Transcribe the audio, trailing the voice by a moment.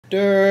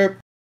Derp.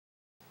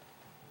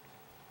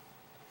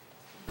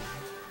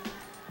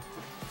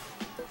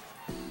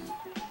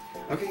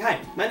 Okay,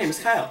 hi, my name is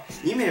Kyle.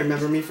 You may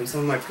remember me from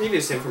some of my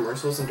previous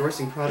infomercials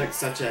endorsing products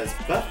such as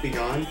Buff Be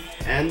Gone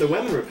and the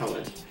Women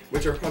Repellent,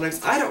 which are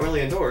products I don't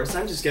really endorse.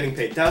 I'm just getting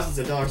paid thousands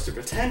of dollars to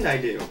pretend I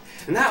do,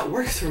 and that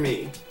works for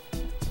me.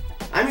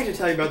 I'm here to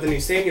tell you about the new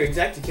Sanyo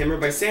Xacti Camera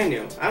by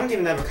Sanyo. I don't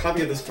even have a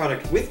copy of this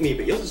product with me,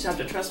 but you'll just have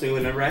to trust me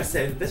whenever I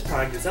say that this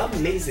product is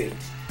amazing.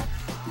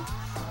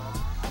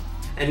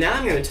 And now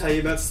I'm going to tell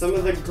you about some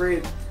of the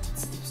great...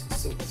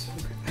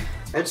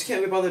 I just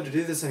can't be bothered to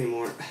do this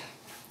anymore.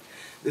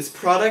 This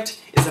product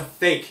is a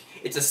fake.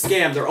 It's a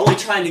scam. They're only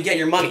trying to get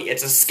your money.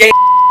 It's a scam.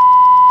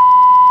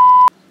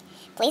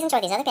 Please enjoy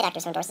these other paid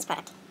actors who endorse this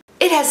product.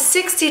 It has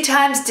 60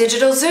 times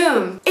digital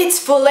zoom. It's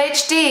full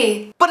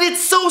HD. But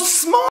it's so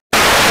small!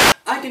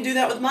 I can do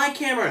that with my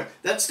camera.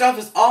 That stuff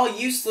is all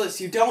useless.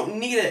 You don't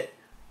need it.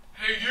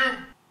 Hey you!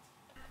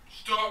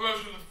 Stop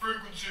messing with the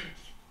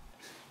frequencies.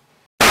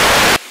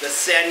 The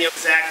Sanyo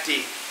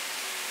Xacti.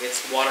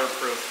 It's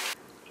waterproof.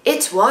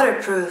 It's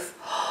waterproof.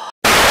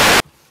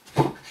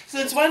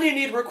 Since when do you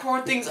need to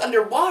record things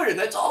underwater?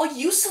 That's all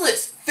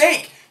useless.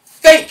 Fake.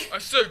 Fake. I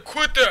said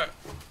quit that!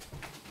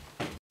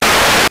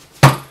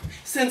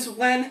 Since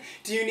when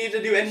do you need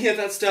to do any of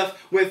that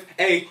stuff with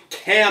a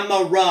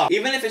camera?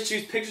 Even if it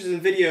shoots pictures and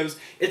videos,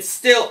 it's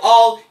still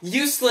all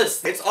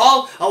useless. It's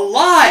all a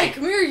lie.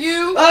 Come here,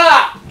 you!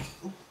 Ah!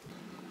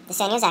 The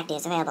Sanyo Xacti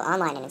is available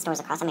online and in stores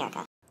across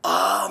America.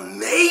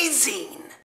 Amazing!